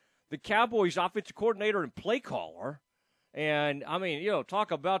 the Cowboys' offensive coordinator and play caller. And, I mean,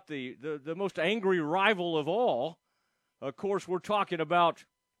 talk about the most angry rival of all. Of course, we're talking about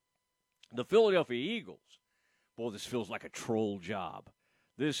the Philadelphia Eagles. Boy, this feels like a troll job.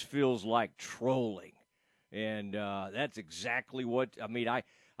 This feels like trolling. And that's exactly what – I mean, I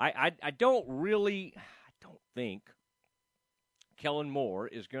don't think Kellen Moore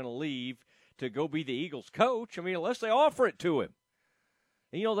is going to leave to go be the Eagles coach. I mean, unless they offer it to him.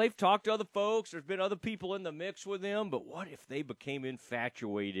 And, they've talked to other folks. There's been other people in the mix with them. But what if they became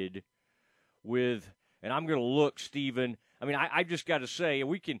infatuated with – and I'm going to look, Stephen. I mean, I just got to say,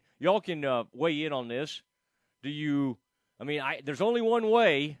 and y'all can weigh in on this. There's only one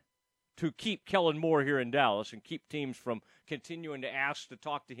way to keep Kellen Moore here in Dallas and keep teams from continuing to ask to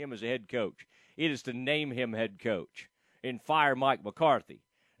talk to him as a head coach. It is to name him head coach and fire Mike McCarthy.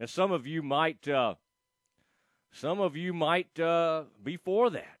 And some of you might be for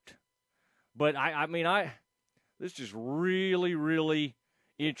that. But this is really, really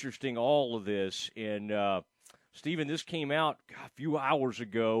interesting, all of this. And, Stephen, this came out a few hours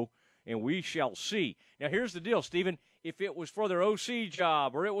ago, and we shall see. Now, here's the deal, Stephen. If it was for their OC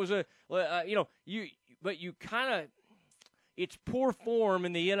job or it was it's poor form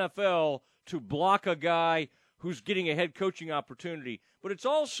in the NFL to block a guy who's getting a head coaching opportunity. But it's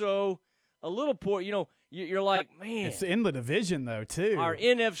also a little poor, you're like, man. It's in the division, though, too. Our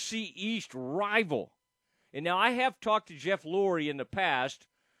NFC East rival. And now I have talked to Jeff Lurie in the past,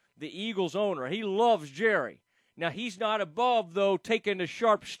 the Eagles owner. He loves Jerry. Now, he's not above, though, taking the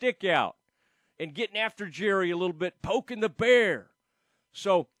sharp stick out and getting after Jerry a little bit, poking the bear.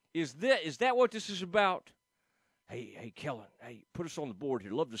 So is that what this is about? Hey, Kellen, put us on the board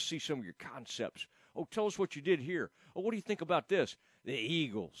here. Love to see some of your concepts. Oh, tell us what you did here. Oh, what do you think about this? The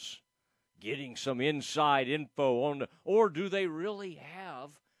Eagles getting some inside info on or do they really have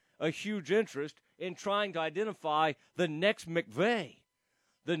a huge interest in trying to identify the next McVay,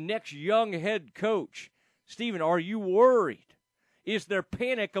 the next young head coach? Stephen, are you worried? Is there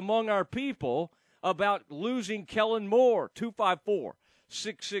panic among our people about losing Kellen Moore?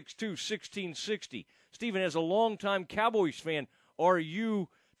 254-662-1660. Stephen, as a longtime Cowboys fan, are you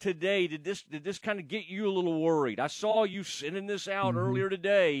today, did this kind of get you a little worried? I saw you sending this out earlier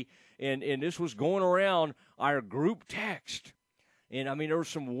today, and this was going around our group text. And, I mean, there was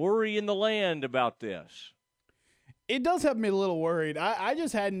some worry in the land about this. It does have me a little worried. I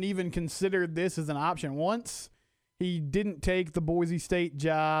just hadn't even considered this as an option. Once he didn't take the Boise State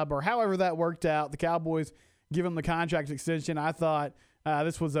job, or however that worked out, the Cowboys give him the contract extension, I thought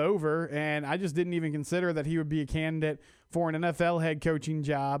this was over, and I just didn't even consider that he would be a candidate for an NFL head coaching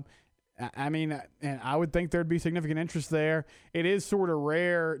job. I mean, and I would think there'd be significant interest there. It is sort of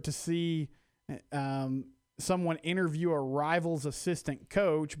rare to see someone interview a rival's assistant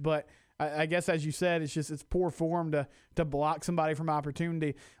coach, but I guess, as you said, it's poor form to block somebody from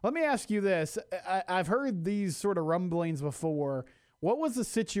opportunity. Let me ask you this. I've heard these sort of rumblings before. What was the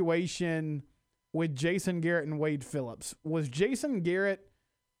situation with Jason Garrett and Wade Phillips? Was Jason Garrett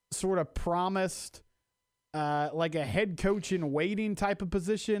sort of promised like a head coach in waiting type of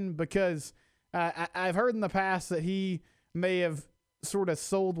position? Because I've heard in the past that he may have sort of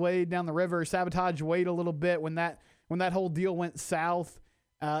sold Wade down the river, sabotaged Wade a little bit when that whole deal went south.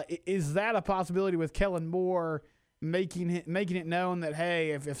 Is that a possibility with Kellen Moore making it known that, hey,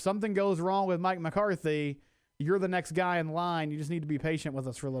 if something goes wrong with Mike McCarthy, you're the next guy in line. You just need to be patient with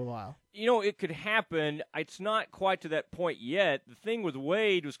us for a little while. You know, it could happen. It's not quite to that point yet. The thing with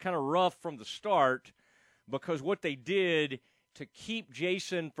Wade was kind of rough from the start because what they did to keep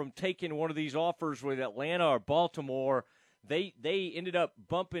Jason from taking one of these offers with Atlanta or Baltimore, they ended up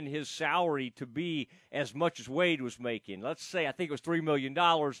bumping his salary to be as much as Wade was making. Let's say, I think it was $3 million.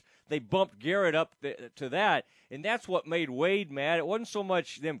 They bumped Garrett up to that, and that's what made Wade mad. It wasn't so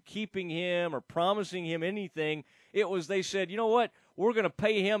much them keeping him or promising him anything. It was they said, you know what, we're going to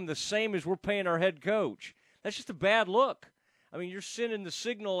pay him the same as we're paying our head coach. That's just a bad look. I mean, you're sending the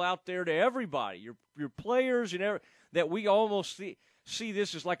signal out there to everybody, your players, and that we almost see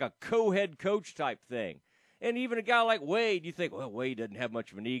this as like a co-head coach type thing. And even a guy like Wade, you think, well, Wade doesn't have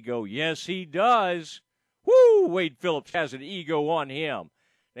much of an ego. Yes, he does. Woo! Wade Phillips has an ego on him.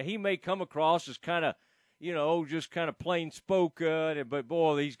 Now, he may come across as kind of, just kind of plain spoken, but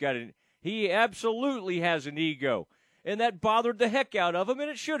boy, he absolutely has an ego. And that bothered the heck out of him,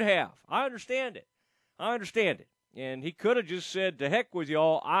 and it should have. I understand it. And he could have just said, to heck with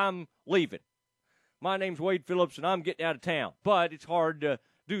y'all, I'm leaving. My name's Wade Phillips, and I'm getting out of town. But it's hard to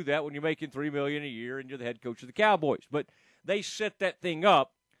do that when you're making $3 million a year and you're the head coach of the Cowboys. But they set that thing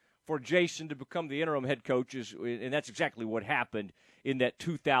up for Jason to become the interim head coach, and that's exactly what happened in that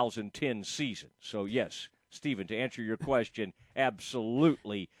 2010 season. So yes, Stephen, to answer your question,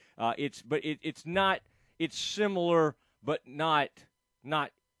 absolutely. It's similar, but not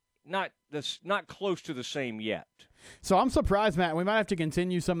close to the same yet. So I'm surprised, Matt. We might have to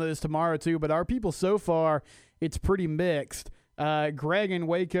continue some of this tomorrow too, but our people so far, it's pretty mixed. Greg in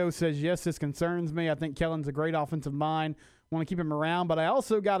Waco says, yes, this concerns me. I think Kellen's a great offensive mind. Want to keep him around. But I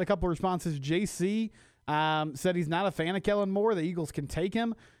also got a couple of responses. JC said he's not a fan of Kellen Moore. The Eagles can take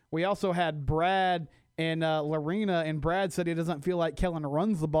him. We also had Brad and Lorena, and Brad said he doesn't feel like Kellen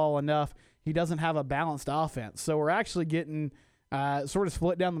runs the ball enough. He doesn't have a balanced offense. So we're actually getting sort of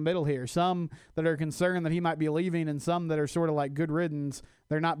split down the middle here. Some that are concerned that he might be leaving, and some that are sort of like good riddance.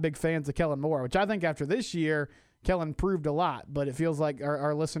 They're not big fans of Kellen Moore, which I think after this year, Kellen proved a lot, but it feels like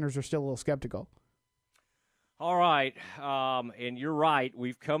our listeners are still a little skeptical. All right, and you're right.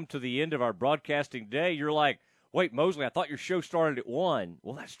 We've come to the end of our broadcasting day. You're like, wait, Mosley, I thought your show started at 1.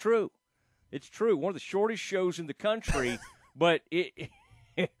 Well, that's true. It's true. One of the shortest shows in the country, but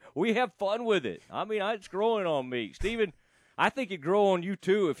we have fun with it. I mean, it's growing on me. Stephen, I think it'd grow on you,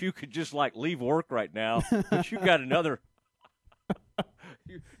 too, if you could just, leave work right now. But you got another –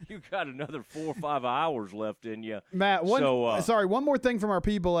 you got another 4 or 5 hours left in you. Matt, one more thing from our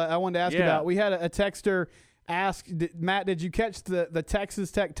people I wanted to ask about. We had a texter ask, Matt, did you catch the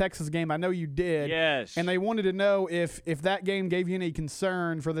Texas Tech-Texas game? I know you did. Yes. And they wanted to know if that game gave you any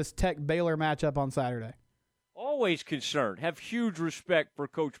concern for this Tech-Baylor matchup on Saturday. Always concerned. Have huge respect for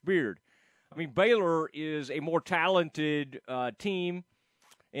Coach Beard. I mean, Baylor is a more talented team,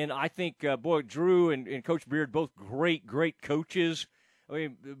 and I think, Drew and Coach Beard, both great coaches. I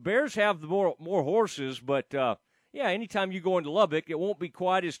mean, the Bears have the more horses, but, anytime you go into Lubbock, it won't be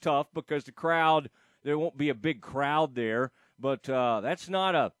quite as tough because there won't be a big crowd there. But that's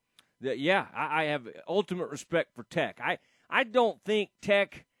not I have ultimate respect for Tech. I don't think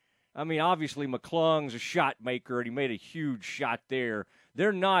Tech, I mean, obviously McClung's a shot maker, and he made a huge shot there. They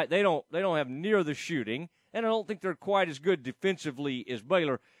don't have near the shooting. and I don't think they're quite as good defensively as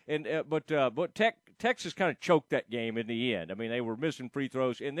Baylor. And but Texas kind of choked that game in the end. I mean, they were missing free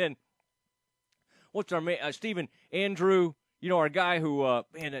throws, and then what's our man Stephen Andrew? You know, our guy who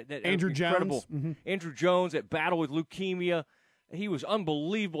Andrew incredible Jones. Mm-hmm. Andrew Jones that battled with leukemia. He was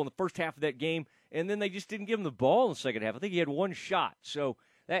unbelievable in the first half of that game, and then they just didn't give him the ball in the second half. I think he had one shot. So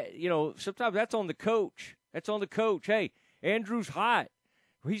that sometimes that's on the coach. That's on the coach. Hey, Andrew's hot.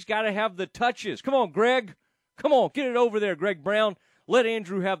 He's got to have the touches. Come on, Greg. Come on, get it over there, Greg Brown. Let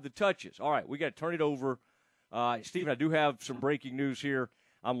Andrew have the touches. All right, we got to turn it over. Stephen, I do have some breaking news here.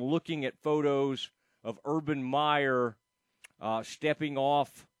 I'm looking at photos of Urban Meyer stepping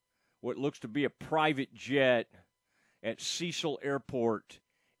off what looks to be a private jet at Cecil Airport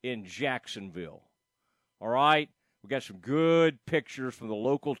in Jacksonville. All right, we got some good pictures from the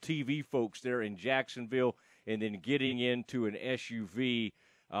local TV folks there in Jacksonville, and then getting into an SUV.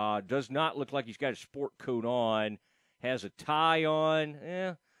 Does not look like he's got a sport coat on. Has a tie on.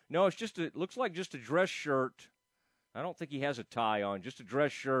 No, it looks like just a dress shirt. I don't think he has a tie on, just a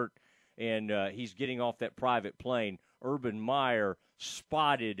dress shirt, and he's getting off that private plane. Urban Meyer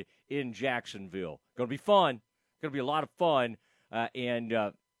spotted in Jacksonville. Going to be fun. Going to be a lot of fun.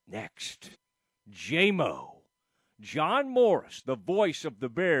 And next, J-Mo. John Morris, the voice of the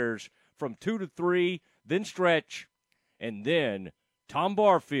Bears from 2 to 3, then stretch, and then Tom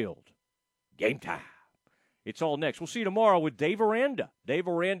Barfield. Game time. It's all next. We'll see you tomorrow with Dave Aranda. Dave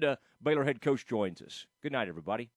Aranda, Baylor head coach, joins us. Good night, everybody.